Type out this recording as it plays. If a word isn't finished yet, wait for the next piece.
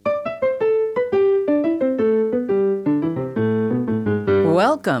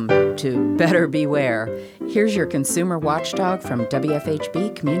Welcome to Better Beware. Here's your consumer watchdog from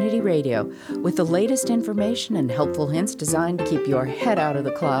WFHB Community Radio with the latest information and helpful hints designed to keep your head out of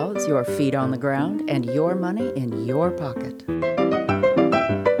the clouds, your feet on the ground, and your money in your pocket.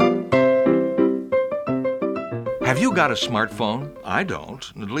 Have you got a smartphone? I don't,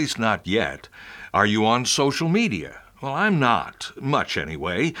 at least not yet. Are you on social media? Well, I'm not, much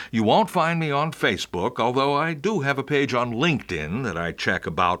anyway. You won't find me on Facebook, although I do have a page on LinkedIn that I check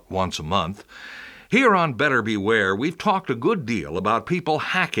about once a month. Here on Better Beware, we've talked a good deal about people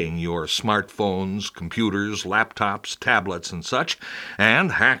hacking your smartphones, computers, laptops, tablets, and such,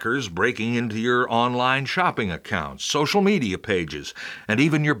 and hackers breaking into your online shopping accounts, social media pages, and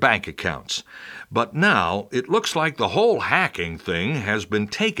even your bank accounts. But now, it looks like the whole hacking thing has been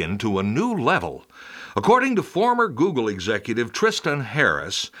taken to a new level. According to former Google executive Tristan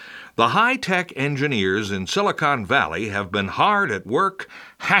Harris, the high-tech engineers in Silicon Valley have been hard at work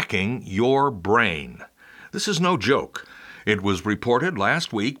hacking your brain. This is no joke. It was reported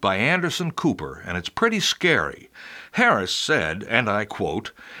last week by Anderson Cooper, and it's pretty scary. Harris said, and I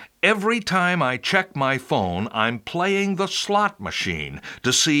quote, "Every time I check my phone, I'm playing the slot machine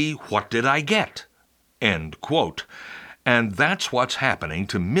to see what did I get." End quote. And that's what's happening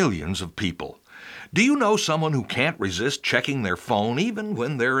to millions of people. Do you know someone who can't resist checking their phone even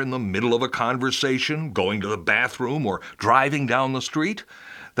when they're in the middle of a conversation, going to the bathroom, or driving down the street?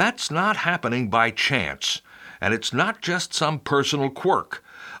 That's not happening by chance, and it's not just some personal quirk.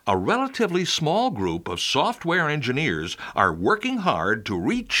 A relatively small group of software engineers are working hard to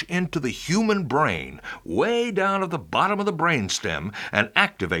reach into the human brain, way down at the bottom of the brainstem, and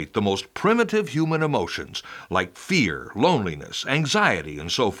activate the most primitive human emotions, like fear, loneliness, anxiety,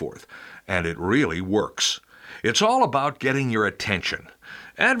 and so forth. And it really works. It's all about getting your attention.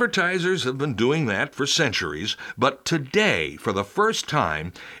 Advertisers have been doing that for centuries, but today, for the first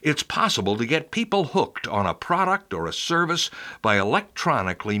time, it's possible to get people hooked on a product or a service by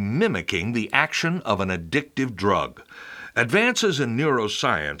electronically mimicking the action of an addictive drug. Advances in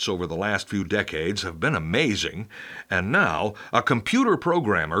neuroscience over the last few decades have been amazing, and now a computer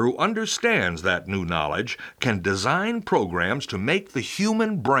programmer who understands that new knowledge can design programs to make the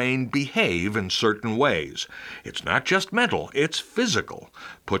human brain behave in certain ways. It's not just mental, it's physical.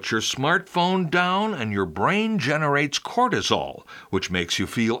 Put your smartphone down and your brain generates cortisol, which makes you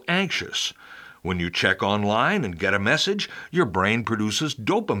feel anxious. When you check online and get a message, your brain produces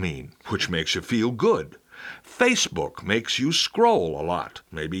dopamine, which makes you feel good. Facebook makes you scroll a lot,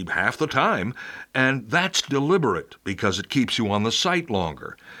 maybe half the time, and that's deliberate because it keeps you on the site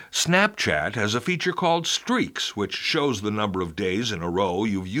longer. Snapchat has a feature called Streaks, which shows the number of days in a row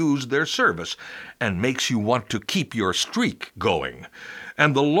you've used their service and makes you want to keep your streak going.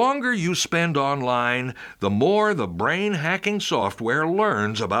 And the longer you spend online, the more the brain-hacking software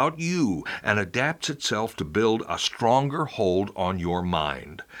learns about you and adapts itself to build a stronger hold on your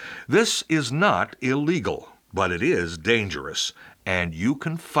mind. This is not illegal, but it is dangerous, and you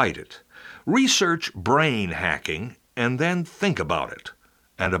can fight it. Research brain hacking and then think about it,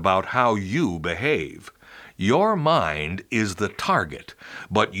 and about how you behave. Your mind is the target,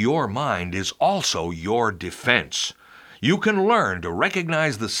 but your mind is also your defense. You can learn to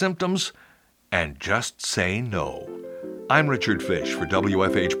recognize the symptoms and just say no. I'm Richard Fish for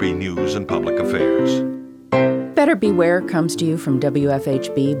WFHB News and Public Affairs. Better Beware comes to you from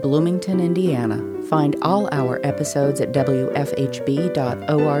WFHB Bloomington, Indiana. Find all our episodes at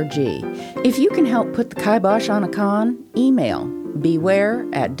WFHB.org. If you can help put the kibosh on a con, email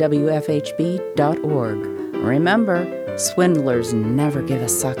beware@WFHB.org. Remember, swindlers never give a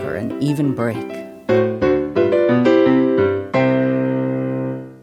sucker an even break.